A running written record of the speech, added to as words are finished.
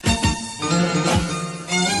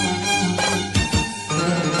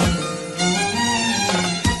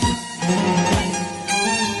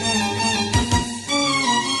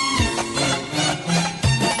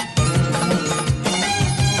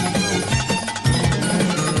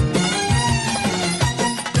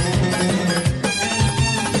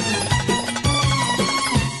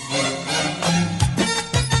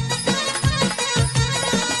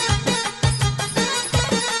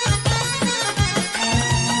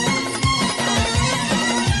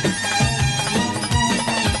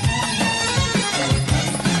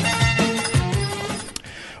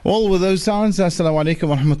Well, with those sounds, Assalamu alaikum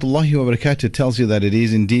wa rahmatullahi wa barakatuh tells you that it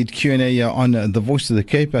is indeed Q&A on the Voice of the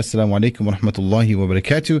Cape. Assalamu alaikum wa rahmatullahi wa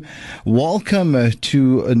barakatuh. Welcome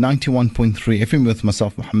to 91.3 FM with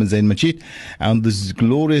myself, Muhammad Zain Majid, on this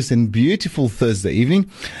glorious and beautiful Thursday evening.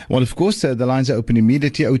 Well, of course, the lines are open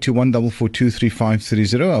immediately, 021 442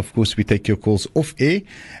 3530. Of course, we take your calls off air,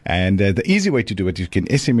 and the easy way to do it, you can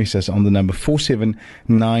SMS us on the number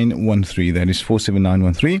 47913. That is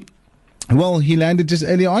 47913. Well, he landed just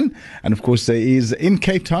early on, and of course, he is in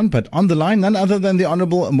Cape Town, but on the line, none other than the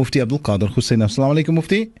Honourable Mufti Abdul Kader Hoosain. Assalamu alaikum,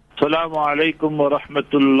 Mufti. Assalamu alaikum wa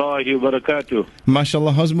rahmatullahi wa barakatuh.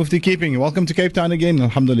 MashaAllah, how's Mufti keeping? Welcome to Cape Town again,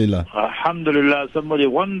 alhamdulillah. Alhamdulillah, somebody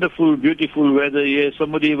wonderful, beautiful weather here.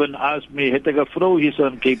 Somebody even asked me, "Hetaga fro his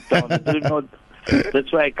on Cape Town." I didn't know.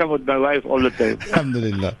 That's why I come with my wife all the time.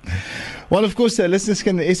 Alhamdulillah. Well, of course, listeners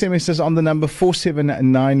can SMS us on the number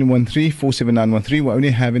 47913, 47913. We only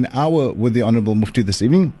have an hour with the Honourable Mufti this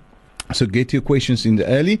evening. So get your questions in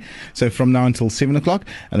early. So from now until 7 o'clock.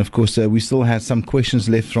 And of course, we still had some questions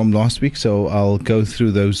left from last week. So I'll go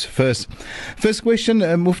through those first. First question,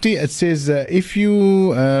 Mufti, it says, if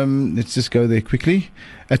you, let's just go there quickly.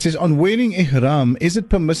 It says, on wearing ihram, is it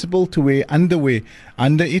permissible to wear underwear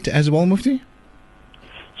under it as well, Mufti?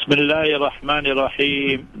 Bismillahir Rahmanir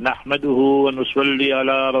Rahim. Nahmaduhu wa nusalli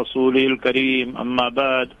ala Rasulil Kareem. Amma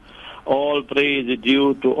ba'd. All praise is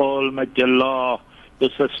due to Almighty Allah, the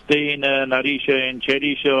sustainer, nourisher and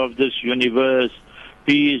cherisher of this universe.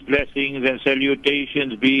 Peace, blessings and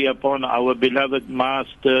salutations be upon our beloved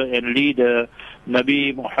master and leader,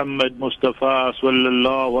 Nabi Muhammad Mustafa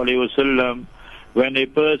sallallahu alayhi wasallam. When a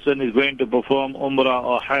person is going to perform Umrah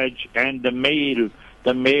or Hajj, and the male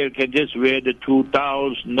can just wear the two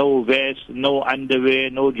towels, no vest, no underwear,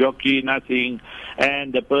 no jockey, nothing,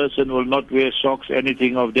 and the person will not wear socks,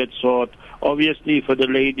 anything of that sort. Obviously, for the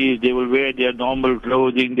ladies, they will wear their normal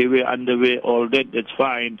clothing, they wear underwear, all that, that's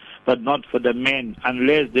fine, but not for the men,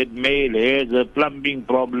 unless that male has a plumbing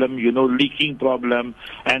problem, leaking problem,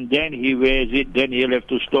 and then he wears it, then he'll have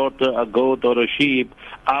to slaughter a goat or a sheep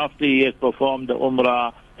after he has performed the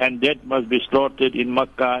Umrah, and that must be slaughtered in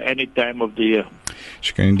Makkah any time of the year.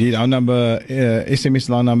 Shukran indeed. Our number, SMS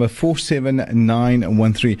line number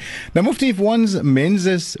 47913. Now, Mufti, if one's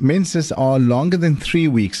menses are longer than 3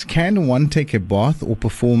 weeks, can one take a bath or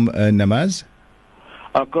perform namaz?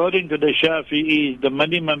 According to the Shafi'is, the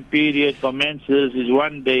minimum period for menses is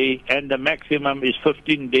 1 day and the maximum is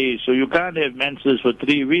 15 days. So you can't have menses for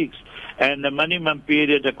 3 weeks. And the minimum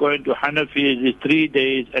period, according to Hanafis, is 3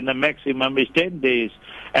 days and the maximum is 10 days.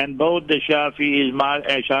 And both the Shafis,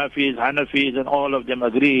 Hanafis, and all of them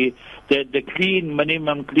agree that the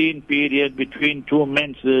minimum clean period between two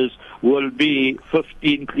menses will be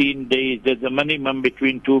 15 clean days. That's the minimum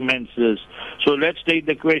between two menses. So let's take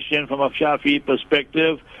the question from a Shafi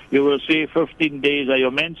perspective. You will say 15 days are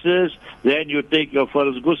your menses, then you take your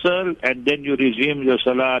first ghusl, and then you resume your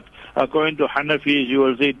salat. According to Hanafis, you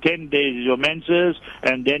will say 10 days is your menses,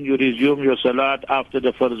 and then you resume your salat after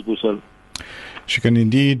the first ghusl. Shukran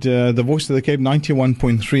indeed. The Voice of the Cape,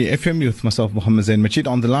 91.3 FM, with myself, Muhammad Zain Majid,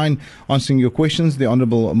 on the line, answering your questions, the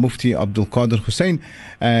Honourable Mufti Abdul Kader Hoosain,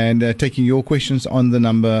 and taking your questions on the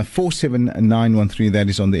number 47913, that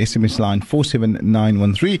is on the SMS line,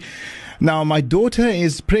 47913. Now, my daughter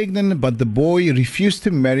is pregnant, but the boy refused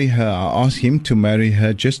to marry her. I asked him to marry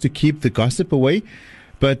her just to keep the gossip away,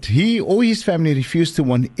 but he or his family refused to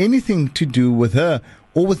want anything to do with her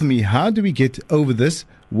or with me. How do we get over this?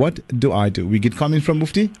 What do I do? We get comment from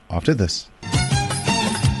Mufti after this.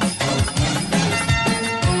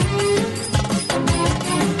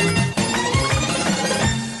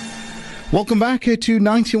 Welcome back to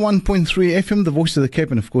 91.3 FM, the Voice of the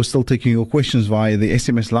Cape, and of course still taking your questions via the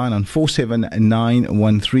SMS line on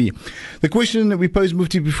 47913. The question that we posed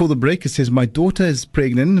Mufti before the break, it says, my daughter is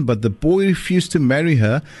pregnant, but the boy refused to marry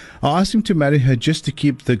her. I asked him to marry her just to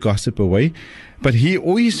keep the gossip away, but he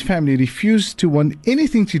or his family refused to want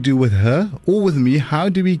anything to do with her or with me. How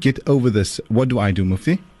do we get over this? What do I do,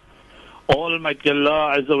 Mufti? Almighty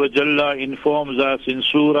Allah Azza wa Jalla informs us in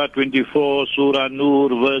Surah 24, Surah Nur,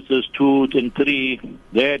 verses 2 and 3,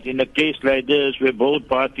 that in a case like this, where both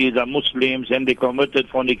parties are Muslims and they committed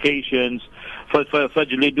fornications,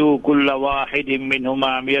 فَجْلِدُوا كُلَّ وَاحِدٍ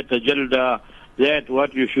مِّنْهُمَا مِيَةَ جَلْدًا, that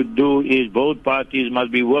what you should do is both parties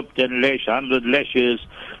must be whipped and lashed 100 lashes,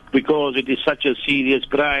 because it is such a serious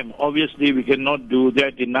crime. Obviously, we cannot do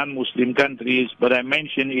that in non-Muslim countries, but I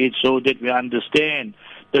mention it so that we understand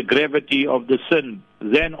the gravity of the sin.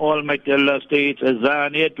 Then Almighty Allah states,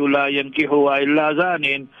 "Azaniyatu la yankihuha illa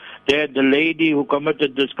zanin," that the lady who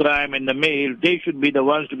committed this crime and the male, they should be the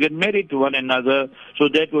ones to get married to one another, so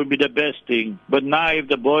that will be the best thing. But now if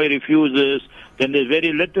the boy refuses, then there's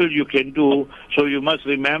very little you can do. So you must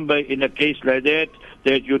remember, in a case like that,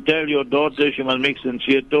 that you tell your daughter she must make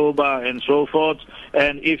sincere tawbah and so forth,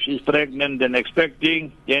 and if she's pregnant and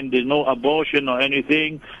expecting, then there's no abortion or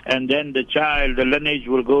anything, and then the child, the lineage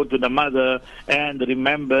will go to the mother, and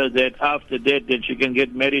remember that after that, then she can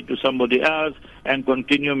get married to somebody else and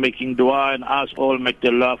continue making dua and ask Almighty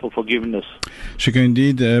Allah for forgiveness. Shukran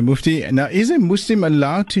indeed, Mufti. Now, is a Muslim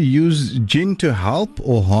allowed to use jinn to help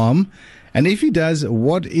or harm? And if he does,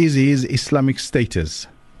 what is his Islamic status?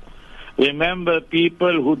 Remember,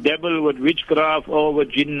 people who dabble with witchcraft or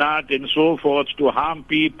with jinnat and so forth to harm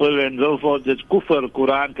people and so forth, that's kufr.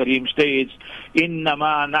 Quran Kareem states,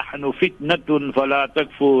 "Innama nahnu fitnatun fala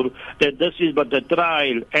takfur," that this is but a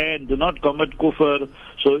trial and do not commit kufr.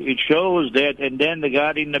 So it shows that. And then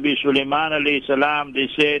regarding Nabi Sulaiman alayhi salam, they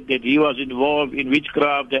said that he was involved in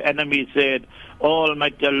witchcraft. The enemy said,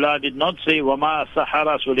 Almighty Allah did not say Wama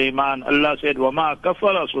Sahara Sulaiman. Allah said Wama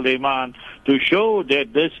Kafara Sulaiman, to show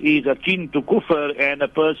that this is akin to kufr and a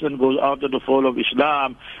person goes out of the fold of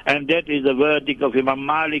Islam. And that is the verdict of Imam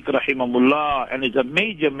Malik rahimahullah, and it's a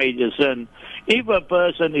major sin. If a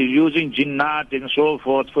person is using jinnat and so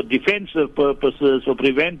forth for defensive purposes, for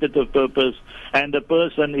preventative purpose, and the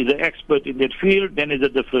person is an expert in that field, then it's a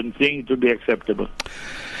different thing to be acceptable.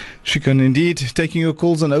 Shukran indeed. Taking your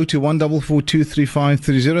calls on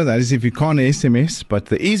 02144233530. That is if you can't SMS, but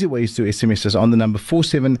the easy way is to SMS us on the number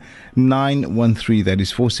 47913. That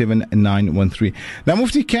is 47913. Now,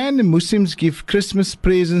 Mufti, can Muslims give Christmas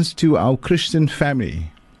presents to our Christian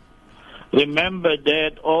family? Remember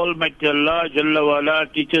that Almighty Allah Jalla wa'ala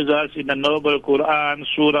teaches us in the noble Quran,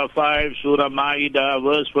 Surah 5, Surah Ma'idah,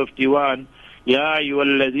 verse 51, Ya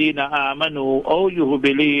ayyuhalladhina amanu, O you who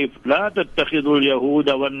believe, la tattakhidul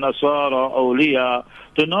yahuda wan nasara awliya,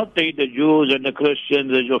 do not take the Jews and the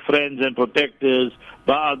Christians as your friends and protectors,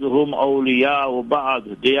 ba'duhum awliya'u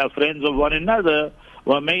ba'd, they are friends of one another.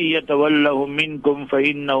 وَمَن يَتَوَلَّهُم مِّنكُمْ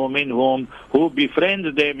فَإِنَّهُ مِنْهُمْ, who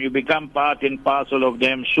befriends them, you become part and parcel of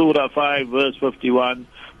them. Surah 5, verse 51.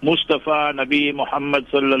 Mustafa Nabi Muhammad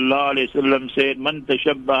sallallahu alayhi wasallam said, "Man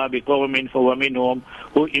tashabbaha biqawmin fahuwa minhum,"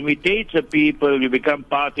 who imitates a people, you become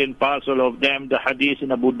part and parcel of them. The hadith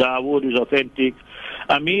in Abu Dawood is authentic.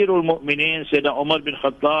 Amirul Mu'mineen said, Umar bin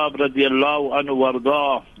Khattab radiyallahu anhu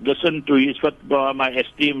warda, listen to his fatwa, my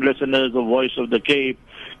esteemed listeners, the voice of the Cape.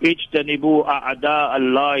 Ijtanibu a'ada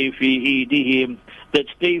Allah fi idihim, that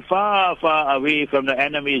stay far away from the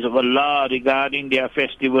enemies of Allah regarding their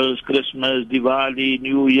festivals, Christmas, Diwali,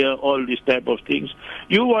 New Year, all these type of things.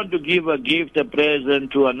 You want to give a gift, a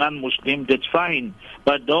present to a non-Muslim, that's fine,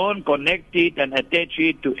 but don't connect it and attach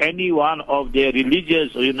it to any one of their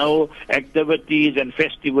religious, activities and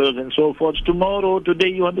festivals and so forth. Tomorrow, today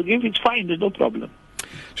you want to give, it's fine, there's no problem.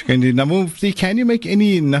 Now, Mufti, can you make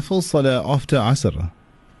any nafil salah after Asr?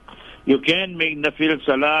 You can make nafil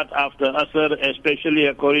salat after Asr, especially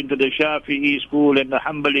according to the Shafi'i school and the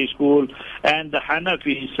Hanbali school, and the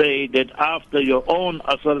Hanafi say that after your own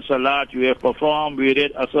Asr salat you have performed, we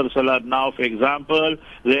read Asr salat now, for example,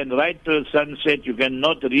 then right till sunset you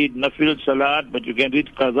cannot read nafil salat, but you can read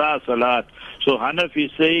qaza salat. So Hanafi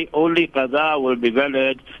say only qaza will be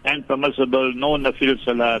valid and permissible, no nafil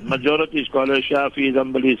salat. Majority scholars, Shafi'i,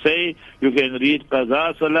 Hanbali say you can read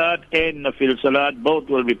qaza salat and nafil salat, both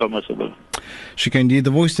will be permissible. Sheikh, indeed,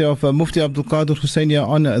 the voice of Mufti Abdul Kader Hoosain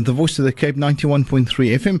on the Voice of the Cape 91.3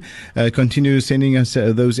 FM. Continue sending us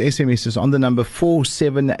those SMSs on the number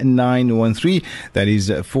 47913. That is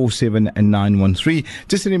 47913.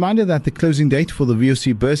 Just a reminder that the closing date for the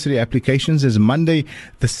VOC bursary applications is Monday,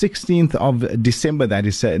 the 16th of December. That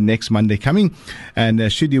is next Monday coming.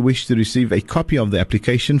 And should you wish to receive a copy of the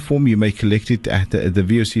application form, you may collect it at the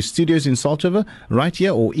VOC studios in Salt River, right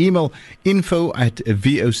here, or email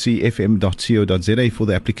info@vocfm.co.za for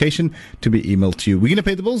the application to be emailed to you. We're going to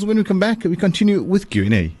pay the bills. When we come back, we continue with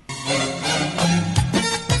Q&A.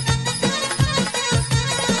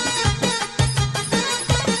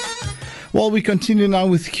 Well, we continue now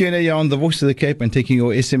with Q&A on the Voice of the Cape and taking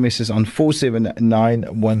your SMSs on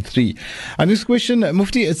 47913. And this question,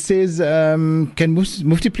 Mufti, it says, can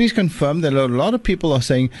Mufti please confirm that a lot of people are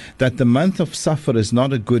saying that the month of Safar is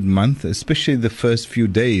not a good month, especially the first few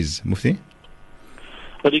days, Mufti?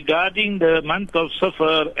 Regarding the month of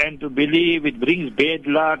Safar and to believe it brings bad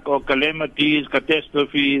luck or calamities,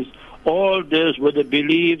 catastrophes, all this were the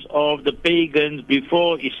beliefs of the pagans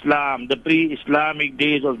before Islam, the pre-Islamic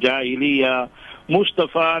days of Jahiliyyah.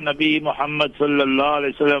 Mustafa Nabi Muhammad sallallahu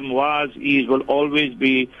alaihi wasallam will always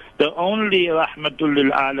be the only rahmatul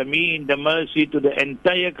lil alameen, the mercy to the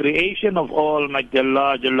entire creation of Almighty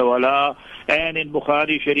Allah Jalla wala. And in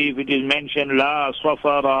Bukhari Sharif it is mentioned, La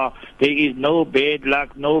Safara, there is no bad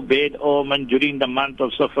luck, no bad omen during the month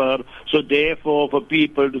of Safar. So therefore, for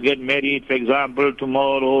people to get married, for example,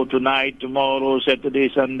 tomorrow, tonight, tomorrow,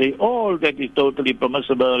 Saturday, Sunday, all that is totally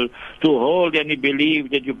permissible. To hold any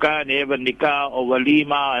belief that you can't have a nikah or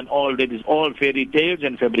walima and all that is all fairy tales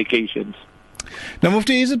and fabrications. Now,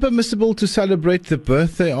 Mufti, is it permissible to celebrate the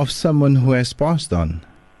birthday of someone who has passed on?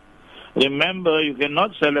 Remember, you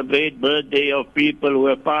cannot celebrate birthday of people who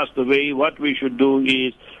have passed away. What we should do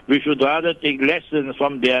is, we should rather take lessons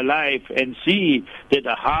from their life and see that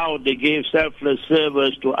how they gave selfless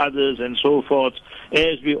service to others and so forth.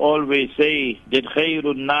 As we always say, that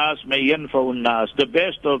khairun nas may yanfa'un nas. The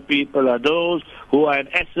best of people are those who are an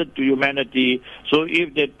asset to humanity. So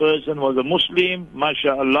if that person was a Muslim,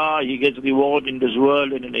 mashallah, he gets reward in this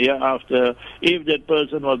world and in the hereafter. If that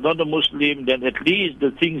person was not a Muslim, then at least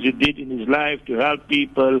the things he did in his life to help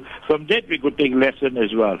people, from that we could take lesson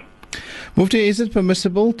as well. Mufti, is it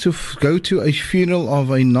permissible to go to a funeral of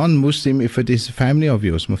a non-Muslim if it is a family of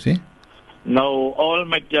yours, Mufti? No,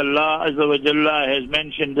 Almighty Allah Azza wa Jalla has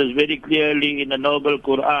mentioned this very clearly in the Noble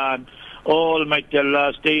Quran. Almighty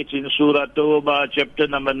Allah states in Surah Tawbah, chapter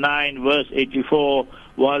number 9, verse 84,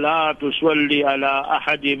 وَلَا تُصَلِّ عَلَىٰ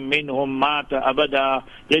أَحَدٍ مِّنْهُمْ مَاتَ أَبَدًا,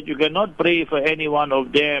 that you cannot pray for any one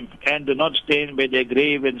of them and do not stand by their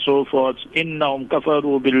grave and so forth. إِنَّهُمْ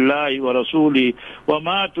كَفَرُوا بِاللَّهِ وَرَسُولِهِ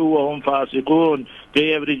وَمَاتُوا وَهُمْ فَاسِقُونَ. They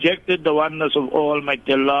have rejected the oneness of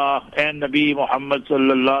Almighty Allah and Nabi Muhammad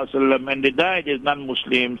sallallahu alaihi wasallam, and they died as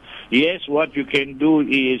non-Muslims. Yes, what you can do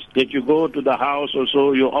is that you go to the house or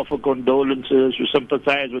so, you offer condolences, you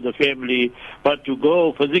sympathize with the family, but to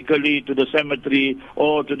go physically to the cemetery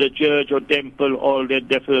or to the church or temple, all that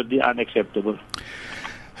definitely unacceptable.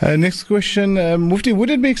 Next question, Mufti, would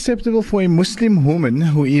it be acceptable for a Muslim woman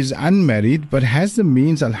who is unmarried but has the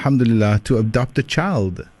means, alhamdulillah, to adopt a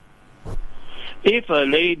child? If a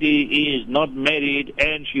lady is not married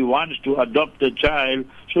and she wants to adopt a child,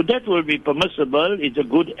 so that will be permissible. It's a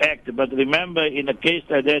good act. But remember, in a case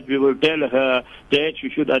like that, we will tell her that she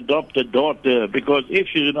should adopt a daughter. Because if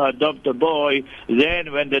she should adopt a boy,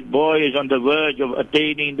 then when that boy is on the verge of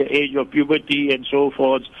attaining the age of puberty and so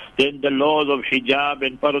forth, then the laws of hijab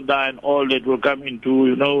and parda and all that will come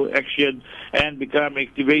into, action and become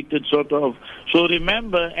activated sort of. So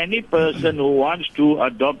remember, any person who wants to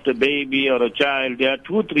adopt a baby or a child, there are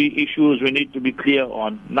 2-3 issues we need to be clear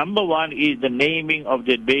on. Number one is the naming of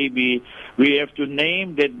that baby. We have to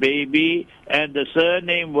name that baby, and the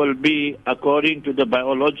surname will be according to the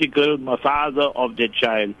biological father of the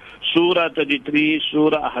child. Surah 33,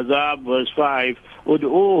 Surah Ahzab, verse 5,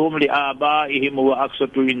 Ud'uhum li'abaihim wa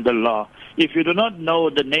aqsatu indallah. If you do not know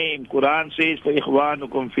the name, Quran says, for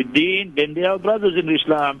ikhwanukum fid deen, then they are brothers in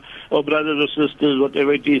Islam, or brothers or sisters,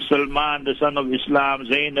 whatever it is, Salman, the son of Islam,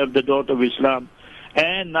 Zainab, the daughter of Islam.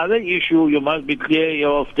 And another issue you must be clear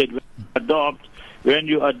of, that when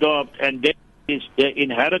you adopt, and that is the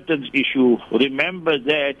inheritance issue. Remember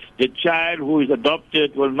that the child who is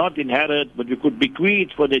adopted will not inherit, but you could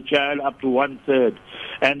bequeath for the child up to 1/3.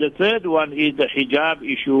 And the third one is the hijab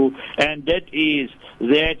issue, and that is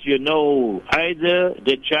that, either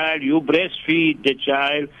the child, you breastfeed the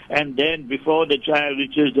child, and then before the child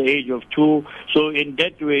reaches the age of 2, so in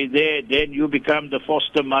that way then you become the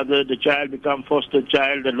foster mother, the child become foster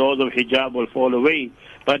child, the laws of hijab will fall away.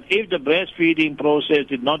 But if the breastfeeding process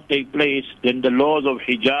did not take place, then the laws of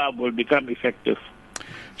hijab will become effective.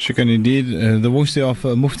 Shukran indeed. The voice of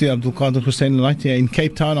Mufti Abdul Kader Hoosain right here in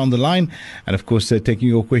Cape Town on the line. And of course, taking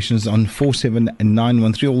your questions on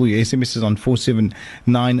 47913. All your SMSs on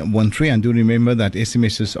 47913. And do remember that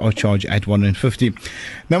SMSs are charged at 150.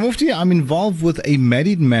 Now, Mufti, I'm involved with a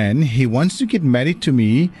married man. He wants to get married to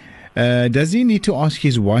me. Does he need to ask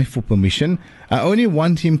his wife for permission? I only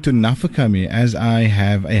want him to nafaka me, as I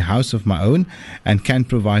have a house of my own and can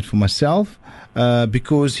provide for myself,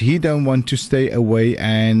 because he don't want to stay away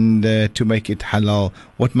and to make it halal.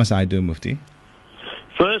 What must I do, Mufti?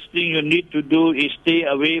 First thing you need to do is stay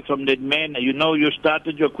away from that man. You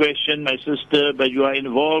started your question, my sister, but you are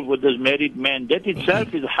involved with this married man. That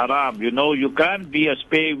itself is haram. You can't be a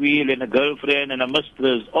spare wheel and a girlfriend and a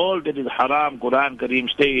mistress. All that is haram. Quran Kareem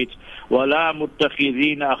states, وَلَا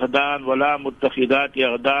مُتَّخِذِينَ أَخْدَانِ وَلَا مُتَّخِذَاتِ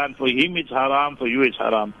أَخْدَانِ. For him it's haram, for you it's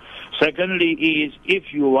haram. Secondly is,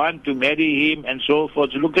 if you want to marry him and so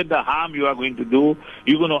forth, look at the harm you are going to do.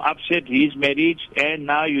 You're going to upset his marriage, and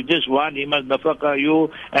now you just want him as nafaka you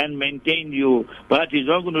and maintain you. But he's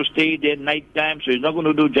not going to stay there night time, so he's not going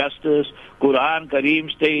to do justice. Quran Kareem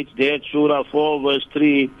states there, Surah 4 verse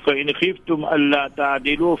 3, فَإِنْ خِفْتُمْ أَلَّا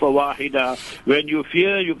تَعْدِلُوا فَوَاحِدًا. When you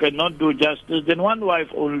fear you cannot do justice, then one wife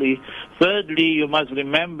only. Thirdly, you must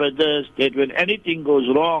remember this, that when anything goes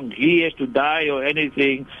wrong, he has to die or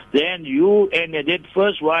anything, then you and that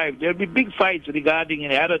first wife, there'll be big fights regarding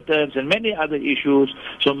inheritance and many other issues.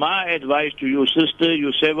 So my advice to you, sister,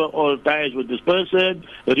 you sever all ties with this person.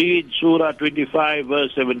 Read Surah 25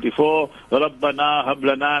 verse 74, رَبَّنَا هَبْ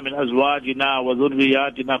لَنَا مِنْ أَزْوَاجِنَا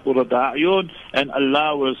وَذُرِّيَّاتِنَا قُرَّةَ أَعْيُنٍ, and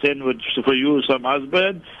Allah will send for you some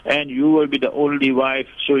husband, and you will be the only wife.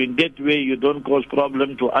 So in that way, you don't cause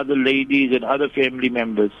problem to other ladies and other family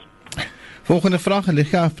members. Volgende vraag,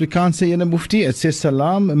 ligge Afrikaanse ene Mufti. Het sê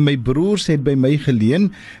salam, my broers het by my geleen.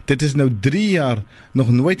 Dit is nou 3 jaar, nog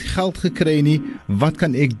nooit geld gekry nie. Wat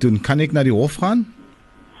kan ek doen? Kan ek na die hof gaan?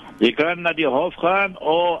 Je kan naar die hof gaan,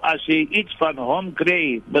 of als je iets van hem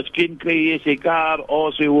krijgt, misschien krijg je zijn kar,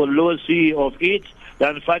 of zijn horloge of iets,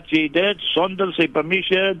 dan vat je dat zonder zijn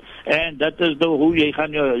permission, en dat is hoe je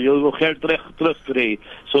gaan je geld terugkrijgen.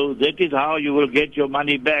 So that is how you will get your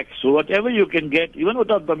money back. So whatever you can get, even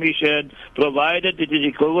without permission, provided it is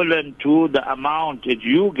equivalent to the amount that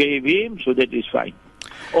you gave him, so that is fine.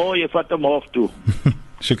 Or you vat hem off too.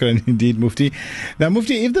 Shukran indeed, Mufti. Now,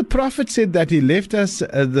 Mufti, if the Prophet said that he left us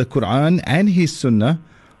the Quran and his Sunnah,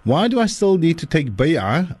 why do I still need to take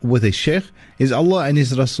bay'ah with a Sheikh? Is Allah and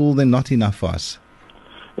his Rasul then not enough for us?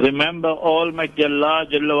 Remember, Almighty Allah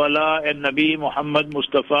Jalla wala and Nabi Muhammad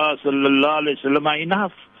Mustafa sallallahu alayhi wa sallam are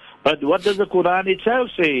enough. But what does the Quran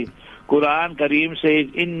itself say? Quran Kareem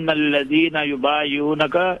says, Inna alladhina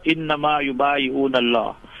yubayunaka innama yubayun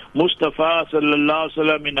Allah. Mustafa sallallahu alaihi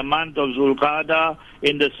wasallam in the month of Zulqa'dah,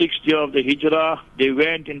 in the 6th year of the Hijrah, they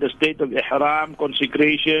went in the state of Ihram,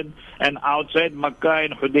 consecration, and outside Makkah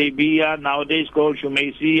in Hudaybiyah, nowadays called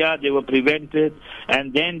Shumaysiyah, they were prevented,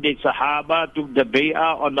 and then the Sahaba took the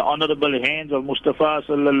bay'ah on the honorable hands of Mustafa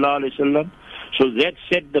sallallahu alaihi wasallam. So that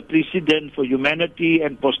set the precedent for humanity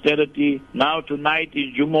and posterity. Now tonight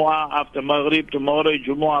is Jumu'ah after Maghrib, tomorrow is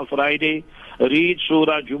Jumu'ah Friday. Read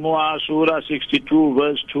Surah Jumu'ah, Surah 62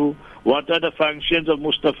 verse 2. What are the functions of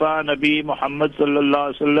Mustafa Nabi Muhammad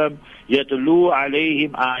sallallahu alaihi wasallam? Yatlu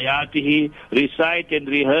alayhim ayatihi, recite and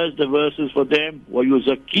rehearse the verses for them. Wa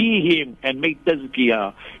yuzakkihim, and make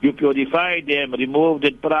tazkiyah. You purify them, remove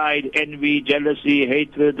that pride, envy, jealousy,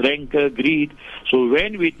 hatred, rancor, greed. So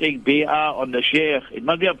when we take bay'ah on the sheikh, it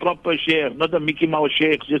must be a proper sheikh, not a Mickey Mouse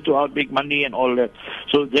sheikh just to outmake money and all that.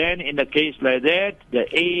 So then in a case like that, the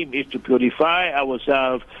aim is to purify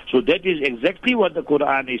ourselves. So that is exactly what the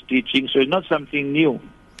Quran is teaching. So it's not something new.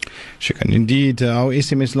 Shukran indeed. Our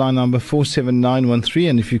SMS line number 47913,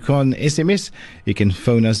 and if you can't SMS, you can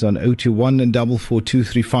phone us on 021 442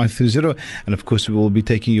 3530, and of course we will be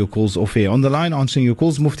taking your calls off air. On the line, answering your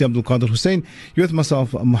calls, Mufti Abdul Kader Hoosain. You with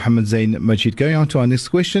myself, Muhammad Zain Majid. Going on to our next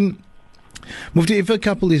question. Mufti, if a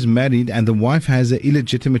couple is married and the wife has an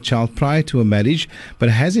illegitimate child prior to a marriage, but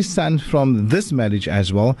has a son from this marriage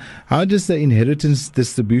as well, how does the inheritance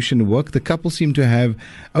distribution work? The couple seem to have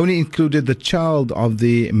only included the child of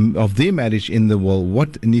their marriage in the will.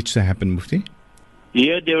 What needs to happen, Mufti?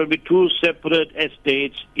 Here there will be 2 separate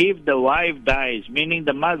estates. If the wife dies, meaning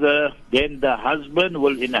the mother, then the husband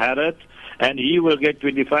will inherit and he will get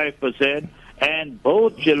 25%. And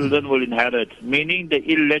both children will inherit, meaning the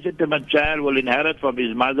illegitimate child will inherit from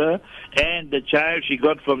his mother and the child she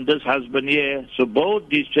got from this husband here. So both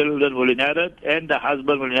these children will inherit and the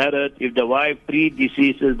husband will inherit if the wife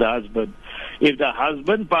predeceases the husband. If the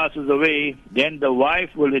husband passes away, then the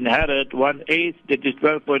wife will inherit 1/8, that is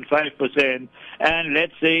 12.5%. And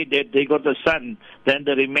let's say that they got a son, then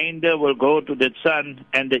the remainder will go to that son.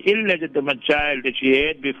 And the illegitimate child that she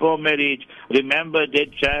had before marriage, remember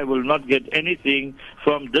that child will not get anything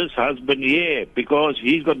from this husband here because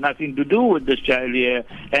he's got nothing to do with this child here.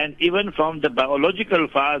 And even from the biological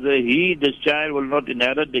father, this child will not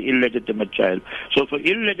inherit the illegitimate child. So for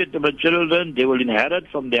illegitimate children, they will inherit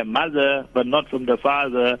from their mother, but not from the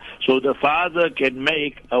father. So the father can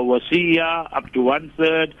make a wasiyah up to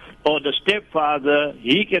 1/3, or the stepfather,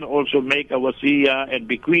 he can also make a wasiyah and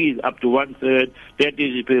bequeath up to 1/3. That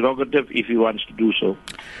is his prerogative if he wants to do so.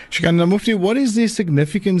 Shukran. Mufti, what is the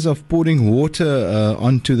significance of pouring water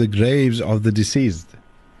onto the graves of the deceased?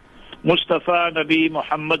 Mustafa Nabi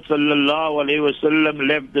Muhammad sallallahu alayhi wasallam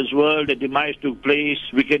left this world, the demise took place.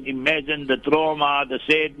 We can imagine the trauma, the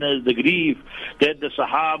sadness, the grief that the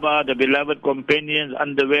Sahaba, the beloved companions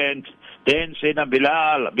underwent. Then Sayyidina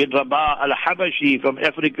Bilal bin Rabah al-Habashi from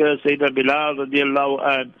Africa, Sayyidina Bilal radiallahu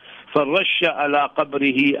anhu, فَرَشَّ عَلَىٰ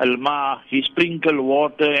قَبْرِهِ الْمَاءِ, he sprinkled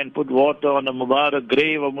water and put water on the Mubarak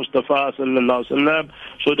grave of Mustafa sallallahu alaihi wasallam.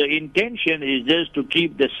 So the intention is just to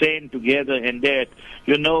keep the sand together, and that,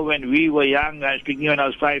 you know, when we were young, I was speaking when I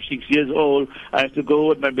was 5, 6 years old, I used to go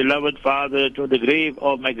with my beloved father to the grave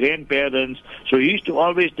of my grandparents. So he used to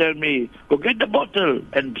always tell me, go get the bottle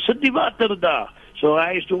and sit the water there. So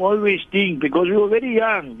I used to always think, because we were very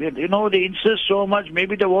young, that, you know, they insist so much,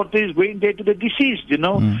 maybe the water is going there to the deceased, you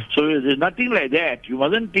know. So there's nothing like that. You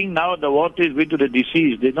mustn't think now the water is going to the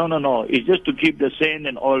deceased. No. It's just to keep the sand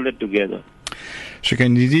and all that together. Sheikh,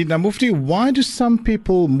 indeed. Now, Mufti, why do some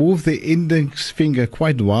people move the index finger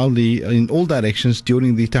quite wildly in all directions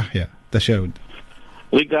during the tashahhud?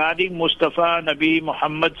 Regarding Mustafa Nabi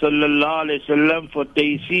Muhammad sallallahu alayhi wasallam, for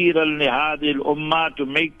taysir al-nihad al-ummah, to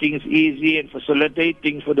make things easy and facilitate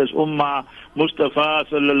things for this ummah, Mustafa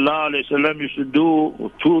sallallahu alayhi wasallam used to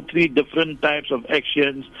do 2-3 different types of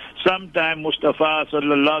actions. Sometimes Mustafa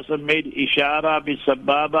sallallahu alayhi wasallam made ishara bis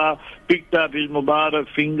sababa, picked up his Mubarak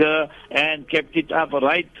finger and kept it up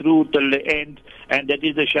right through till the end, and that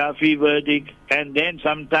is the Shafi verdict. And then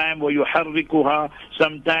sometime وَيُحَرِّكُهَا,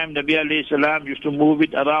 sometime Nabi alayhi salam used to move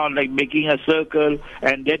it around like making a circle,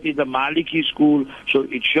 and that is the Maliki school. So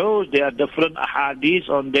it shows there are different ahadith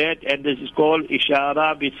on that, and this is called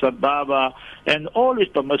ishara bis sababa, and all is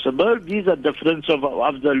permissible. These are difference of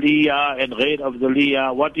afdaliyah and ghair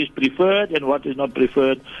afdaliyah, what is preferred and what is not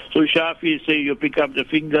preferred. So Shafi say you pick up the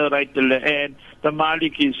finger right till the end. The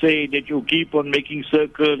Maliki say that you keep on making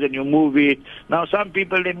circles and you move it. Now some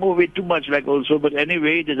people, they move it too much like also, but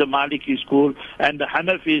anyway, there's a Maliki school. And the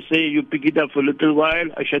Hanafi say you pick it up for a little while,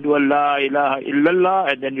 ashhadu an la ilaha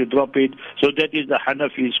illallah, and then you drop it. So that is the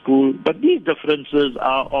Hanafi school. But these differences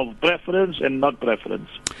are of preference and not preference.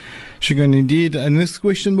 Shukran indeed. And next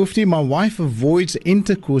question, Mufti, my wife avoids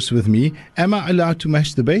intercourse with me. Am I allowed to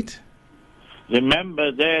masturbate?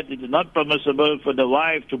 Remember that it is not permissible for the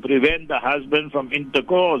wife to prevent the husband from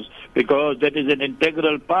intercourse, because that is an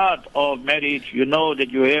integral part of marriage. You know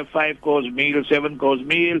that you have 5-course meal, 7-course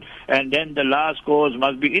meal, and then the last course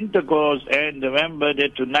must be intercourse. And remember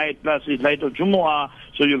that tonight plus is night of Jumu'ah,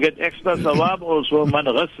 so you get extra sawab also. Man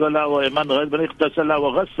ghassala wa man ikhtasala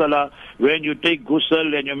wa ghassala. When you take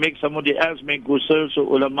ghusl and you make somebody else make ghusl, so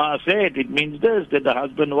ulama said it means this, that the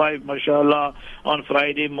husband wife, mashallah, on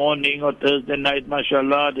Friday morning or Thursday night,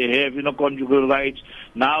 mashallah, they have, you know, conjugal rights.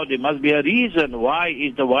 Now there must be a reason why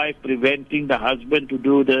is the wife preventing the husband to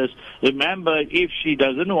do this. Remember, if she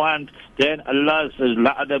doesn't want, then Allah says,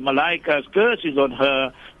 the malaika's curse is on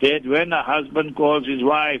her, that when a husband calls his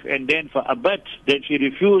wife and then for a bet that she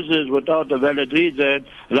refuses without a valid reason,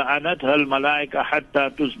 la'anat hal malaika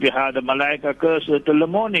hatta tusbiha, the malaika curse her till the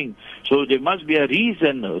morning. So there must be a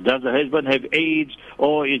reason. Does the husband have AIDS,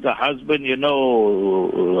 or is the husband, you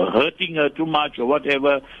know, hurting her too much or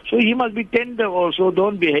whatever? So he must be tender also.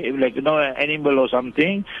 Don't behave like, you know, an animal or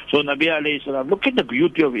something. So Nabi alayhi salam, look at the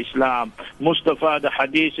beauty of Islam. Mustafa, the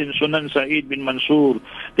hadith in Sunan Sa'id bin Mansur,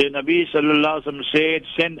 the Nabi sallallahu alaihi wasallam said,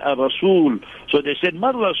 send a Rasul. So they said,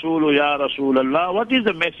 Mar Rasulu ya Rasulallah, what is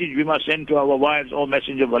the message we must send to our wives, O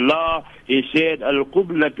Messenger of Allah? He said,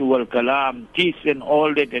 Al-Qublatu wal-Kalam, kiss and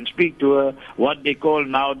all that, and speak to her, what they call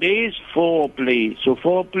nowadays foreplay. So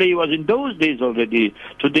foreplay was in those days already.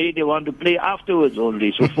 Today they want to play afterwards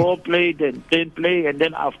only. So foreplay, then play, and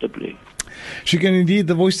then after play. Shukran indeed.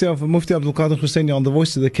 The voice of Mufti Abdul Kader Hoosain on the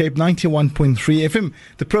Voice of the Cape, 91.3 FM.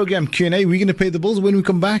 The program Q&A. We're going to pay the bills. When we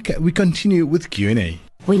come back, we continue with Q&A.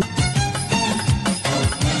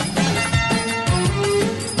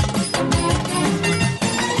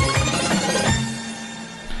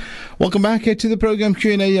 Welcome back to the program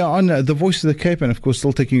Q&A on the Voice of the Cape, and of course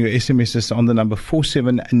still taking your SMSs on the number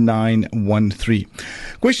 47913.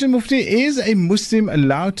 Question, Mufti, is a Muslim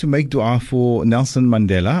allowed to make dua for Nelson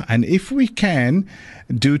Mandela, and if we can,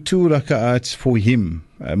 do 2 rak'ats for him,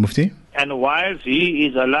 Mufti? And whilst he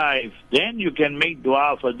is alive, then you can make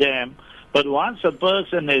dua for them. But once a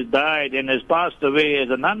person has died and has passed away as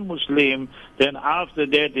a non-Muslim, then after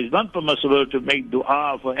that it's not permissible to make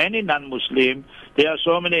dua for any non-Muslim. There are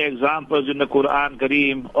so many examples in the Quran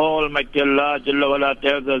Kareem. Almighty Allah Jalla wala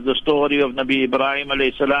tells us the story of Nabi Ebrahim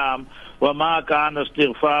alayhi salam. وَمَا كَانَ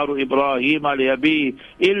اسْتِغْفَارُ إِبْرَاهِيمَ لِأَبِيهِ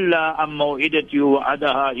إِلَّا أَن مَوْعِدَةٍ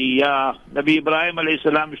وَعَدَهَا إِيَّاهُ. Nabi Ibrahim alayhi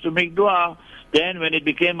salam used to make dua Then when it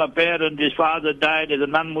became apparent his father died as a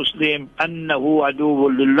non-Muslim, annahu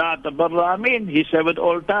aduwwul lillah tabarra amin, he severed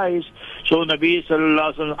all ties. So Nabi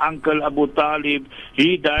sallallahu alaihi wasallam, uncle Abu Talib,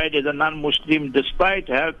 he died as a non-Muslim despite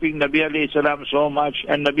helping Nabi alayhi salam so much,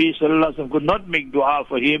 and Nabi sallallahu alaihi wasallam could not make dua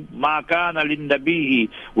for him. Ma kana lin nabiyyi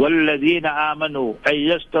walladhina amanu ay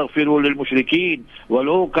yastaghfiru lil mushrikeen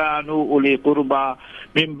walau kanu uli qurba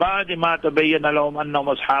min ba'di ma tabayyana lahum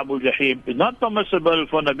annahum ashabul jahim. It's not permissible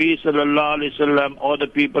for Nabi sallallahu alaihi wasallam or the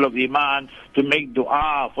people of Iman to make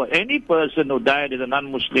dua for any person who died as a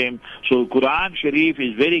non-Muslim. So Quran Sharif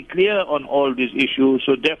is very clear on all these issues.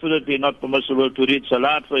 So definitely not permissible to read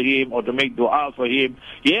salat for him or to make dua for him.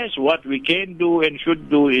 Yes, what we can do and should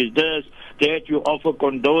do is this, that you offer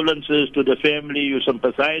condolences to the family, you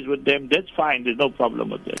sympathize with them. That's fine. There's no problem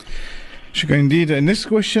with that. Sheikh, indeed. Next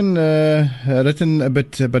question written a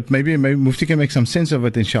bit, but maybe Mufti can make some sense of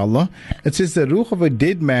it, inshallah. It says, the ruh of a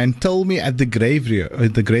dead man told me at the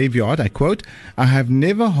graveyard, I quote, I have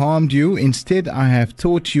never harmed you, instead I have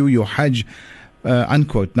taught you your hajj,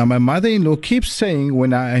 unquote. Now my mother-in-law keeps saying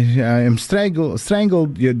when I am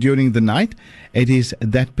strangled during the night, it is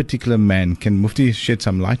that particular man. Can Mufti shed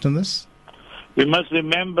some light on this? We must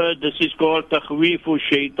remember this is called takhweefu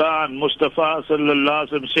shaitan. Mustafa sallallahu alaihi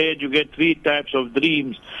wasallam said you get 3 types of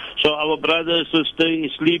dreams. So our brother, sister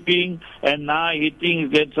is sleeping and now he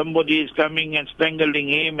thinks that somebody is coming and strangling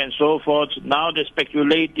him and so forth. Now they're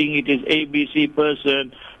speculating it is ABC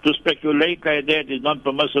person. To speculate like that is not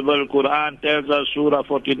permissible. Quran tells us, Surah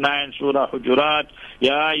 49, Surah Hujurat,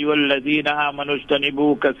 Ya ayyuhalladhina amanu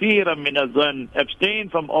ijtanibu kathiran min adh-dhann. Abstain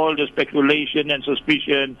from all the speculation and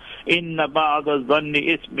suspicion. Inna ba'da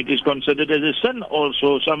adh-dhanni ithm. It is considered as a sin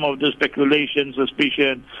also, some of the speculation,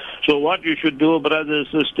 suspicion. So what you should do, brother,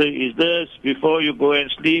 sister, is this. Before you go and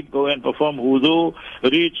sleep, go and perform wudu.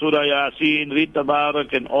 Read Surah Yasin, read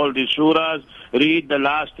Tabarak and all these surahs. Read the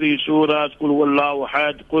last 3 surahs, Qul Wallahu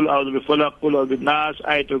Ahad, Qul A'udhu Bi-Falaq, Qul A'udhu Bi-Nas,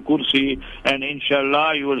 Ayatul Kursi, and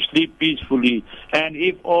inshallah you will sleep peacefully. And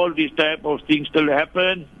if all these type of things still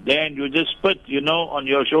happen, then you just put, on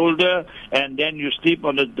your shoulder, and then you sleep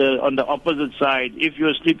on the opposite side. If you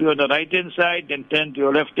are sleeping on the right-hand side, then turn to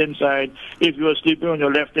your left-hand side. If you are sleeping on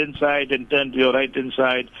your left-hand side, then turn to your right-hand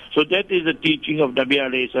side. So that is the teaching of Nabi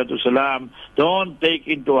alayhi salatu salam. Don't take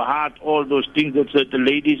into heart all those things that the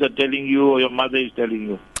ladies are telling you or your mother is telling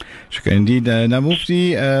you. Shukran indeed. Now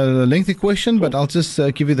Mufti, lengthy question, but I'll just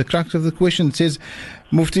give you the crux of the question. It says,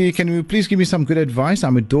 Mufti, can you please give me some good advice?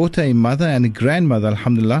 I'm a daughter, a mother and a grandmother,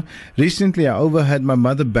 alhamdulillah. Recently I overheard my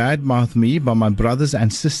mother badmouth me by my brothers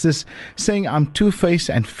and sisters, saying I'm two-faced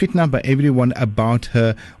and fitna by everyone about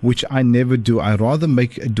her, which I never do. I rather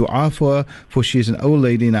make a dua for her, for she is an old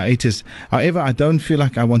lady in her 80s. However, I don't feel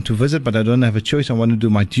like I want to visit, but I don't have a choice. I want to do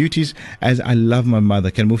my duties as I love my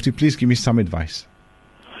mother. Can Mufti please give me some advice?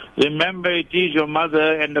 Remember, it is your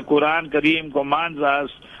mother, and the Quran Kareem commands us,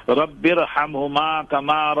 Rabbirhamhuma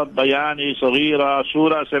kama rabbayani saghira,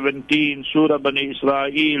 Surah 17, Surah Bani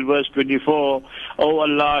Israel, verse 24. Oh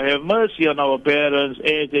Allah, have mercy on our parents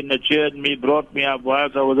as they nurtured me, brought me up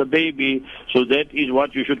whilst I was a baby. So that is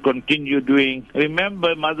what you should continue doing.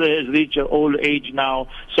 Remember, mother has reached her old age now.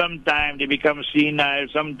 Sometimes they become senile,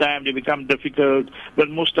 sometimes they become difficult. But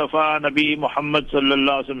Mustafa Nabi Muhammad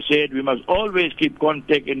sallallahu alaihi wasallam said we must always keep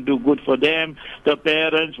contact and do good for them. The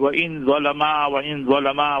parents were in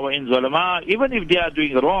zalama, even if they are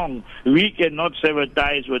doing wrong, we cannot sever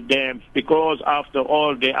ties with them, because after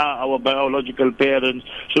all they are our biological parents.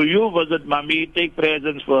 So you visit mommy, take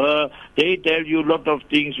presents for her, they tell you a lot of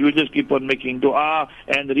things, you just keep on making dua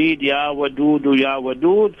and read Ya Wadud, Ya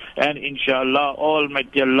Wadud, and inshallah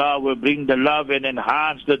Almighty Allah will bring the love and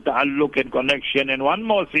enhance the ta'alluq and connection. And one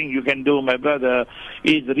more thing you can do, my brother,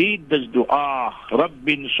 is read this dua,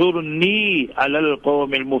 Rabbin surni alal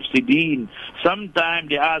qawmil mufsideen. Sometimes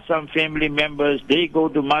there are some family members, they go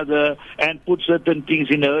to mother and put certain things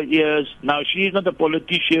in her ears. Now she is not a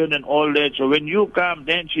politician and all that, so when you come,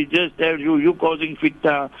 then she just tells you, you causing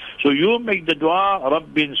fitna. So you make the dua,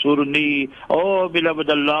 Rabbin surni, oh beloved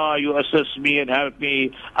Allah, you assist me and help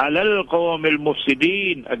me, alal qawmil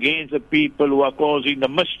mufsideen, against the people who are causing the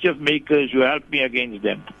mischief makers, you help me against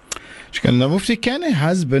them. Now, Mufti, can a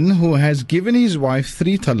husband who has given his wife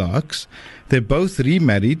 3 talaqs, they're both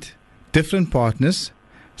remarried, different partners,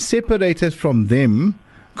 separated from them,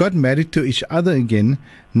 got married to each other again,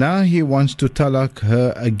 now he wants to talaq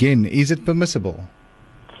her again, is it permissible?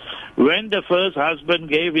 When the first husband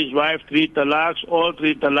gave his wife 3 talaqs, all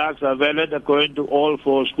 3 talaqs are valid according to all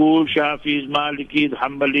 4 schools, Shafis, Malikis,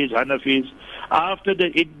 Hanbalis, Hanafis. After the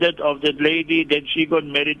iddat of that lady, then she got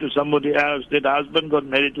married to somebody else, that husband got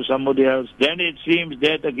married to somebody else. Then it seems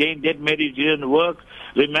that again that marriage didn't work.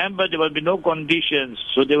 Remember, there will be no conditions.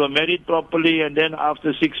 So they were married properly, and then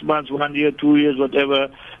after 6 months, 1 year, 2 years, whatever,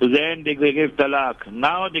 then they gave talaq.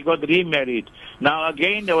 Now they got remarried. Now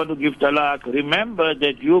again they want to give talaq. Remember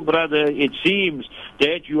that you, brother, it seems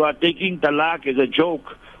that you are taking talaq as a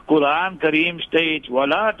joke. Quran Kareem states,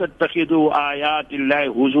 وَلَا تَتَّخِذُوا آيَاتِ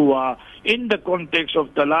اللَّهِ هُزُوًا. In the context of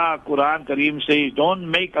talaq, Quran Kareem says, don't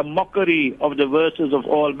make a mockery of the verses of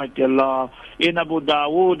Almighty Allah. In Abu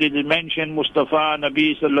Dawood, it is mentioned, Mustafa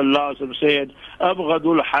Nabi Sallallahu Alaihi Wasallam said,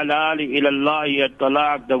 أَبْغَضُ الْحَلَالِ إِلَى اللَّهِ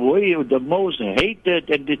الطَّلَاق. The most hated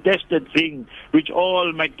and detested thing which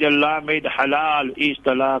Almighty Allah made halal is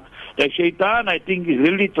talaq. The shaitan, I think, is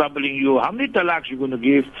really troubling you. How many talaqs you going to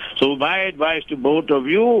give? So my advice to both of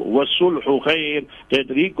you was sulhu khair, that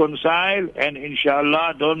reconcile, and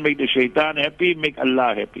inshallah don't make the shaitan happy, make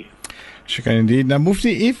Allah happy. Shukran indeed. Now,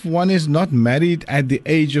 Mufti, if one is not married at the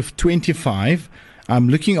age of 25, I'm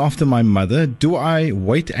looking after my mother, do I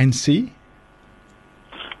wait and see?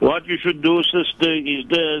 What you should do, sister, is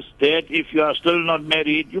this, that if you are still not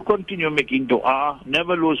married, you continue making dua.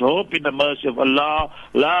 Never lose hope in the mercy of Allah.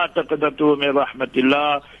 La taqnatu min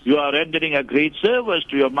rahmatillah. You are rendering a great service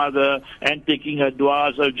to your mother and taking her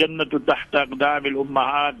du'as. Al-jannatu tahta aqdamil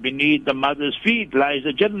ummahat. Beneath the mother's feet lies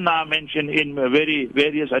the Jannah, mentioned in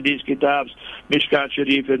various hadith kitabs, Mishkat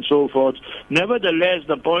Sharif and so forth. Nevertheless,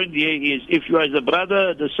 the point here is, if you are the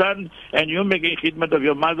brother, the son, and you're making khidmat of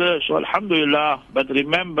your mother, so alhamdulillah. But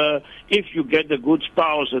remember, if you get a good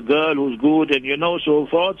spouse, a girl who's good, and so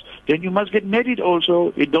forth, then you must get married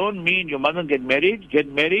also. It don't mean you mustn't get married,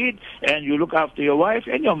 and you look after your wife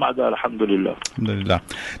and your mother, alhamdulillah. Alhamdulillah.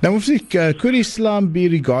 Now, Mufti, could Islam be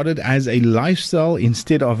regarded as a lifestyle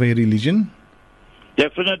instead of a religion?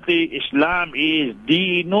 Definitely, Islam is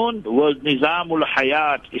Deenun was Nizamul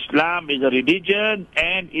Hayat. Islam is a religion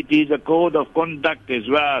and it is a code of conduct as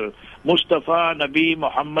well. Mustafa Nabi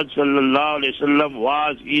Muhammad Sallallahu Alaihi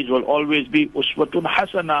Wasallam will always be Uswatun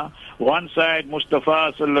Hasana. One side,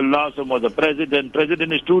 Mustafa Sallallahu Alaihi Wasallam was the president.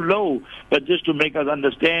 President is too low, but just to make us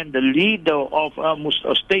understand, the leader of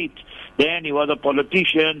a state. Then he was a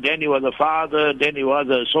politician, then he was a father, then he was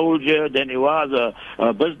a soldier, then he was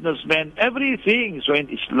a businessman, everything. So in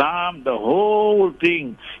Islam, the whole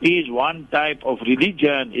thing is one type of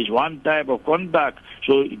religion, is one type of conduct.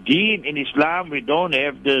 So deen in Islam, we don't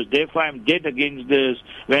have this. Therefore, I'm dead against this.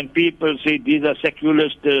 When people say these are secular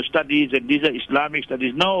studies and these are Islamic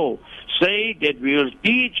studies, no. Say that we will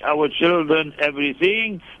teach our children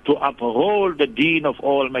everything to uphold the deen of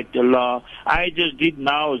Almighty Allah. I just did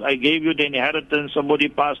now, I gave you the inheritance, somebody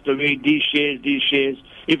passed away, these shares.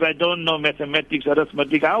 If I don't know mathematics,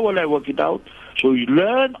 arithmetic, how will I work it out? So you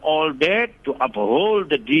learn all that to uphold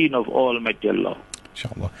the deen of Almighty Allah.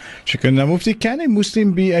 Inshallah. Shukran. Now, Mufti, can a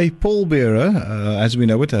Muslim be a pallbearer, as we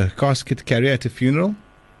know it, a casket carrier at a funeral?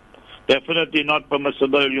 Definitely not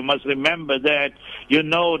permissible. You must remember that,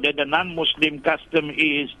 that the non-Muslim custom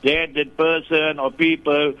is that person or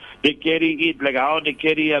people, they carry it like how they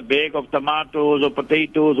carry a bag of tomatoes or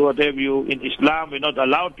potatoes or whatever you. In Islam, we're not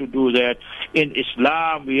allowed to do that. In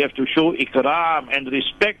Islam, we have to show ikram and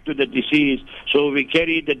respect to the deceased. So we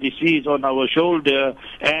carry the deceased on our shoulder,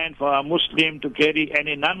 and for a Muslim to carry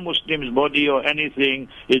any non-Muslim's body or anything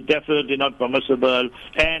is definitely not permissible.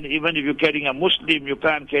 And even if you're carrying a Muslim, you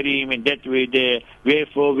can't carry him in that way there.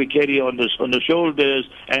 Wherefore we carry on the shoulders,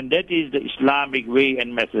 and that is the Islamic way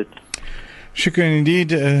and method. Shukran indeed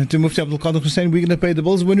to Mufti Abdul Kader Hoosain. We're going to pay the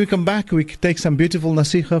bills. When we come back, we take some beautiful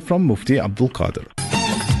nasiha from Mufti Abdul Kader.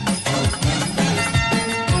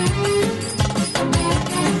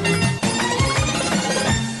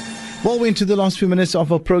 Well, we're into the last few minutes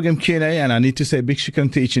of our program Q&A, and I need to say a big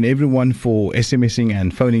shukran to each and everyone for SMSing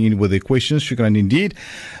and phoning in with their questions. Shukran indeed.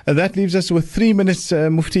 That leaves us with 3 minutes,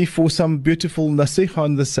 Mufti, for some beautiful nasiha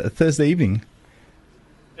on this Thursday evening.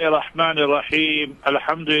 Rahman Rahim.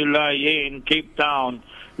 Alhamdulillah, here in Cape Town,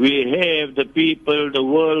 we have the people the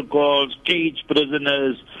world calls cage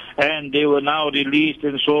prisoners, and they were now released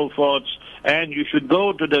and so forth. And you should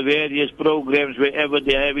go to the various programs wherever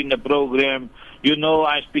they're having the program.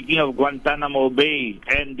 I'm speaking of Guantanamo Bay,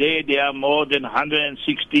 and there are more than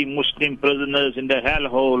 160 Muslim prisoners in the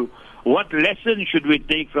hellhole. What lesson should we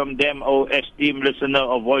take from them, O esteemed listener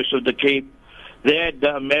of Voice of the Cape? that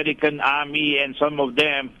the American army and some of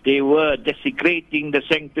them, they were desecrating the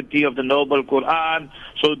sanctity of the noble Quran.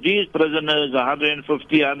 So these prisoners,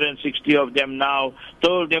 150, 160 of them now,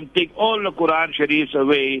 told them, take all the Quran Sharifs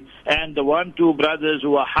away. And the 2 brothers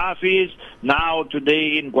who are Hafiz, now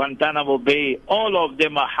today in Guantanamo Bay, all of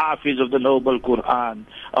them are Hafiz of the noble Quran.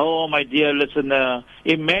 Oh, my dear listener,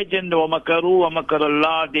 imagine the Wamakaru,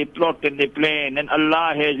 Wamakarallah, they plot and they plan, and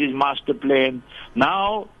Allah has His master plan.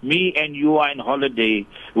 Now, me and you are in holiday.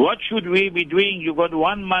 What should we be doing? You got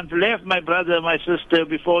 1 month left, my brother, my sister,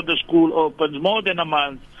 before the school opens, more than a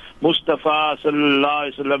month. Mustafa sallallahu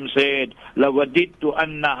alaihi wasallam said, "Lawadittu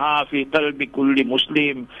annaha fi qalbi kulli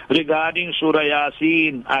Muslim." Regarding Surah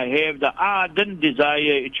Yasin, I have the ardent desire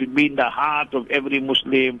it should be in the heart of every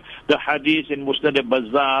Muslim. The hadith in Musnad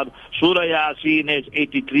al-Bazzar, Surah Yasin has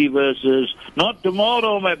 83 verses. Not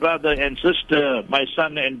tomorrow, my brother and sister, my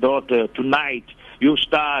son and daughter. Tonight, you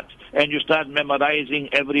start memorizing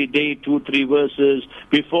every day 2-3 verses.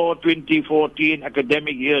 Before 2014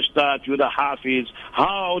 academic year starts, you're the Hafiz.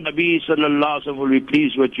 How Nabi sallallahu alaihi wasallam will be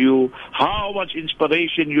pleased with you. How much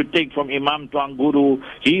inspiration you take from Imam Tuan Guru.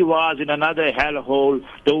 He was in another hellhole.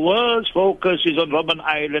 The world's focus is on Robben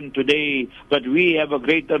Island today, but we have a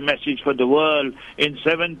greater message for the world. In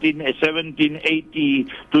 1780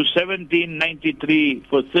 to 1793,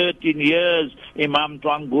 for 13 years, Imam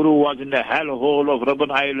Tuan Guru was in the hellhole of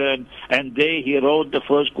Robben Island, and there he wrote the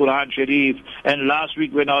first Quran Sharif. And last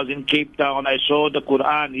week when I was in Cape Town, I saw the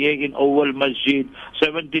Quran here in Oval Masjid.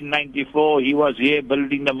 1794, he was here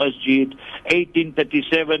building the masjid.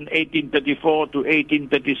 1834 to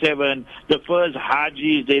 1837, the first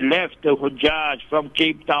Hajis, they left the Hujjaj from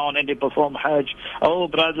Cape Town and they performed Hajj. Oh,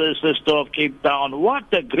 brothers and sisters of Cape Town, what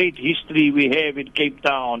a great history we have in Cape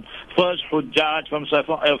Town. First Hujjaj from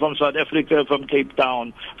South Africa, from Cape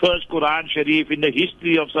Town. First Quran Sharif in the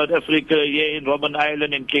history of South Africa here in Robben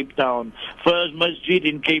Island in Cape Town. First masjid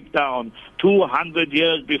in Cape Town. 200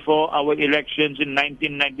 years before our elections in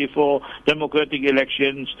 1994, democratic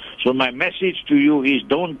elections. So my message to you is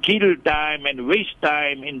don't kill time and waste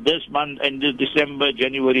time in this month and this December,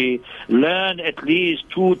 January. Learn at least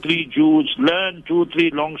 2-3 Juz, learn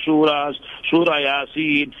 2-3 long surahs, Surah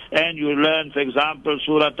Yasin, and you learn, for example,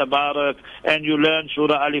 Surah Tabarak, and you learn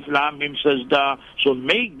Surah Alif Lam Mim Sajda. So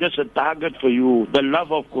make this a target for you, the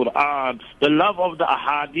love of Quran, the love of the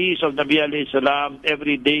ahadith of Nabi alayhi salam.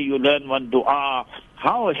 Every day you learn one dua.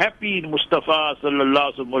 How happy Mustafa sallallahu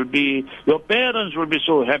alaihi wasallam will be. Your parents will be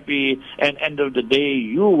so happy, and end of the day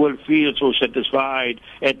you will feel so satisfied.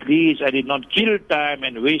 At least I did not kill time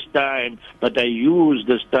and waste time, but I used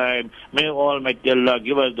this time. May Almighty Allah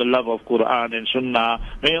give us the love of Quran and Sunnah.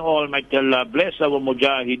 May Almighty Allah bless our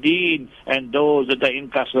mujahideen and those that are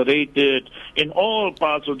incarcerated in all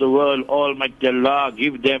parts of the world. Almighty Allah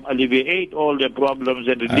give them, alleviate all their problems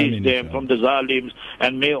and release them from the zalims.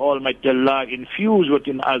 And may Almighty Allah infuse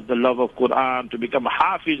within us the love of Quran to become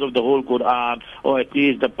Hafiz of the whole Quran, or at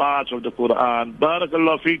least the parts of the Quran.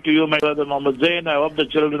 Barakallah fiqh to you, my brother Muhammad Zain. I hope the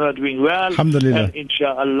children are doing well. Alhamdulillah. And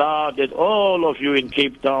inshallah that all of you in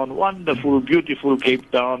Cape Town, wonderful, beautiful Cape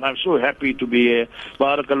Town. I'm so happy to be here.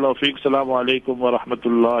 Barakallah fiqh. Assalamu alaikum wa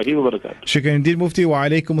rahmatullahi wa barakatuh. Shukran indeed, Mufti. Wa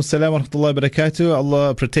alaikum assalam wa rahmatullahi wa barakatuh.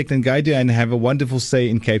 Allah protect and guide you, and have a wonderful stay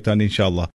in Cape Town, inshallah.